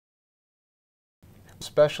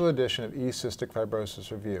Special edition of Cystic Fibrosis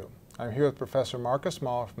Review. I'm here with Professor Marcus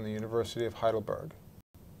Mall from the University of Heidelberg.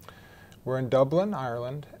 We're in Dublin,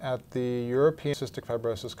 Ireland, at the European Cystic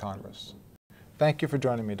Fibrosis Congress. Thank you for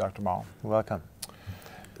joining me, Dr. Mall. You're welcome.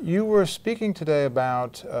 You were speaking today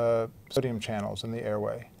about sodium channels in the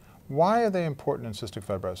airway. Why are they important in cystic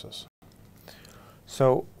fibrosis?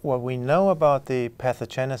 So what we know about the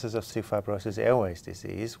pathogenesis of cystic fibrosis airways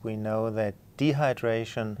disease, we know that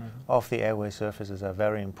dehydration of the airway surfaces are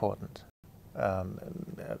very important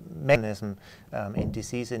mechanism in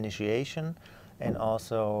disease initiation and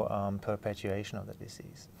also perpetuation of the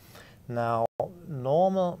disease. Now,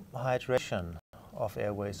 normal hydration of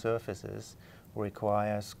airway surfaces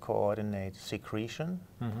requires coordinated secretion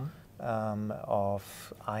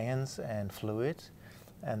of ions and fluid,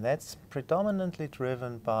 and that's predominantly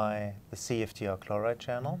driven by the CFTR chloride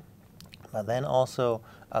channel, but then also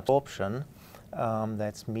absorption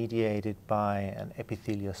that's mediated by an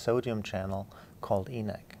epithelial sodium channel called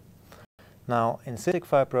ENaC. Now, in cystic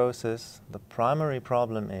fibrosis, the primary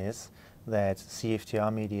problem is that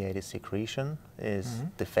CFTR-mediated secretion is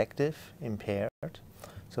defective, impaired,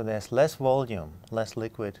 so there's less volume, less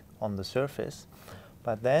liquid on the surface,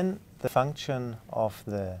 but then the function of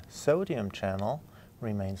the sodium channel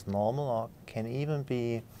remains normal or can even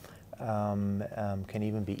be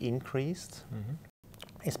increased,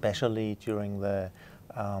 especially during the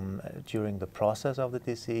process of the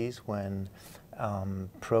disease when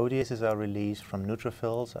proteases are released from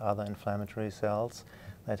neutrophils, other inflammatory cells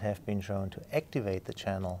that have been shown to activate the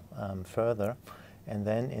channel further. And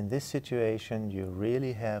then in this situation, you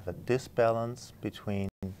really have a disbalance between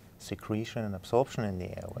secretion and absorption in the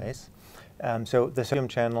airways. So the sodium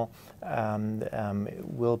channel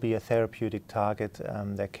will be a therapeutic target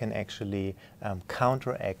that can actually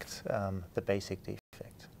counteract the basic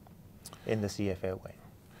defect in the CF airway.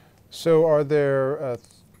 So are there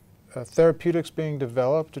therapeutics being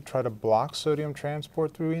developed to try to block sodium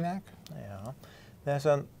transport through ENaC? Yeah. There's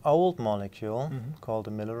an old molecule called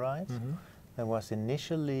amiloride that was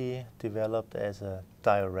initially developed as a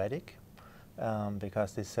diuretic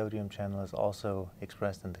because this sodium channel is also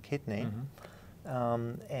expressed in the kidney.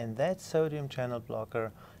 And that sodium channel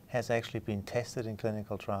blocker has actually been tested in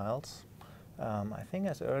clinical trials, I think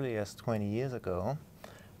as early as 20 years ago.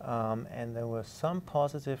 And there were some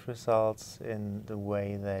positive results in the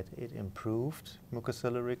way that it improved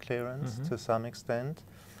mucociliary clearance to some extent.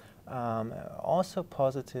 Also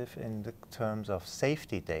positive in the terms of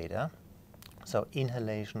safety data. So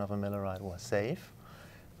inhalation of amiloride was safe.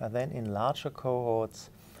 But then in larger cohorts,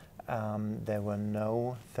 there were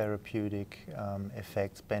no therapeutic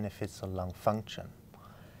effects, benefits on lung function.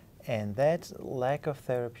 And that lack of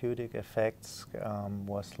therapeutic effects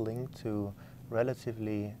was linked to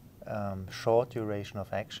relatively short duration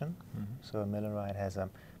of action. So amiloride has a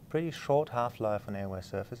pretty short half-life on airway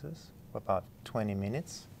surfaces, about 20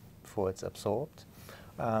 minutes before it's absorbed,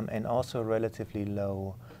 and also relatively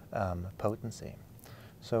low potency.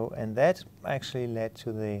 So, and that actually led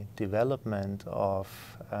to the development of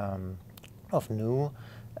new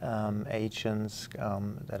agents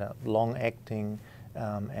that are long-acting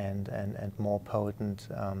and more potent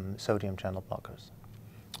sodium channel blockers.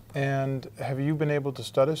 And have you been able to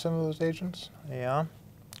study some of those agents? Yeah.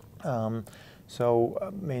 So,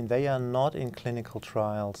 I mean, they are not in clinical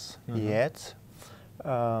trials yet.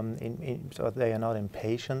 So they are not in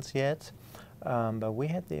patients yet. But we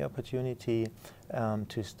had the opportunity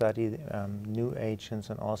to study new agents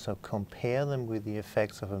and also compare them with the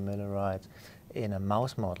effects of amiloride in a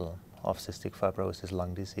mouse model of cystic fibrosis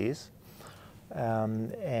lung disease.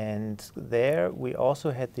 And there we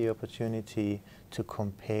also had the opportunity to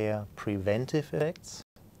compare preventive effects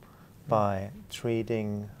by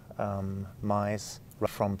treating mice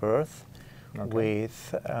from birth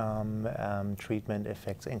with treatment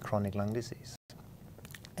effects in chronic lung disease.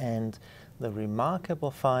 And the remarkable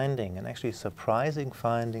finding, and actually surprising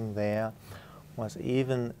finding there, was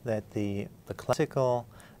even that the classical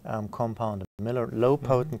compound,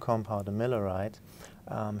 low-potent compound amiloride,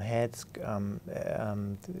 had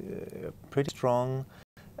pretty strong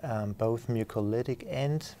both mucolytic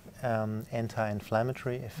and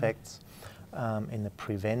anti-inflammatory effects in the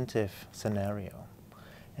preventive scenario.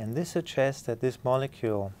 And this suggests that this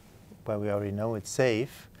molecule, where we already know it's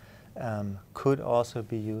safe, could also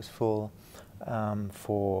be useful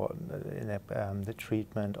for the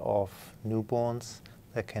treatment of newborns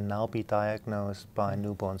that can now be diagnosed by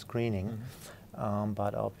newborn screening.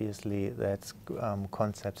 But obviously that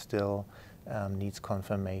concept still needs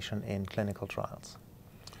confirmation in clinical trials.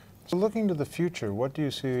 So looking to the future, what do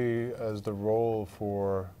you see as the role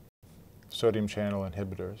for sodium channel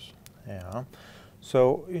inhibitors? Yeah.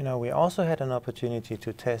 So, we also had an opportunity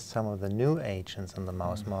to test some of the new agents in the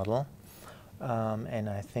mouse model. And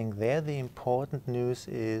I think there the important news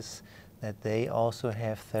is that they also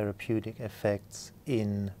have therapeutic effects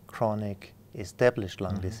in chronic established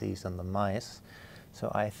lung disease in the mice.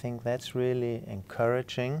 So I think that's really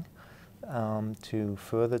encouraging to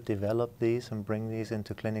further develop these and bring these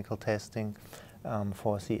into clinical testing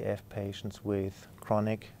for CF patients with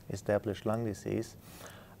chronic established lung disease.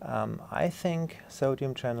 I think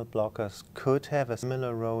sodium channel blockers could have a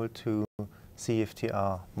similar role to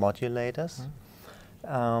CFTR modulators.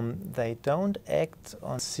 They don't act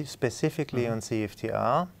on specifically on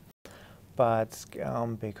CFTR, but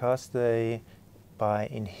because by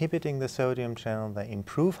inhibiting the sodium channel, they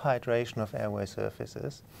improve hydration of airway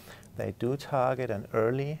surfaces. They do target an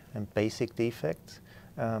early and basic defect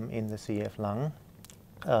in the CF lung.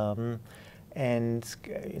 And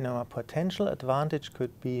a potential advantage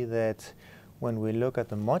could be that when we look at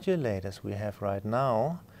the modulators we have right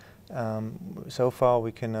now, so far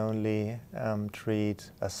we can only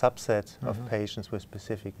treat a subset of patients with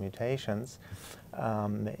specific mutations.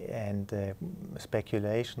 And the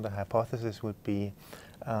speculation, the hypothesis would be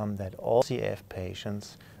that all CF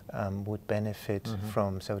patients would benefit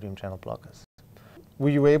from sodium channel blockers. Were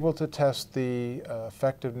you able to test the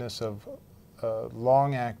effectiveness of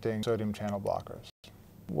long-acting sodium channel blockers?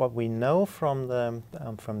 What we know from the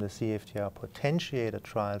CFTR potentiator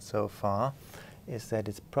trial so far is that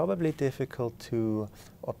it's probably difficult to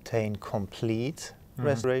obtain complete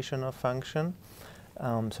restoration of function.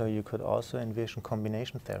 So you could also envision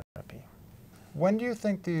combination therapy. When do you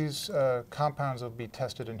think these compounds will be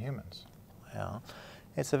tested in humans? Yeah.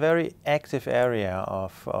 It's a very active area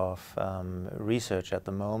of research at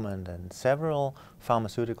the moment, and several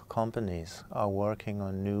pharmaceutical companies are working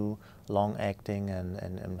on new long-acting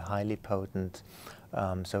and highly potent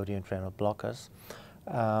sodium channel blockers.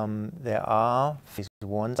 There are phase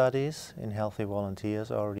 1 studies in healthy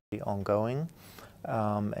volunteers already ongoing,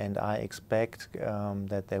 and I expect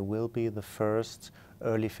that there will be the first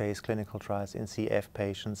early phase clinical trials in CF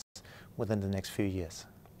patients within the next few years.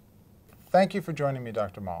 Thank you for joining me,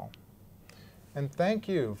 Dr. Mall. And thank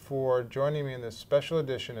you for joining me in this special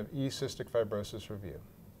edition of Cystic Fibrosis Review.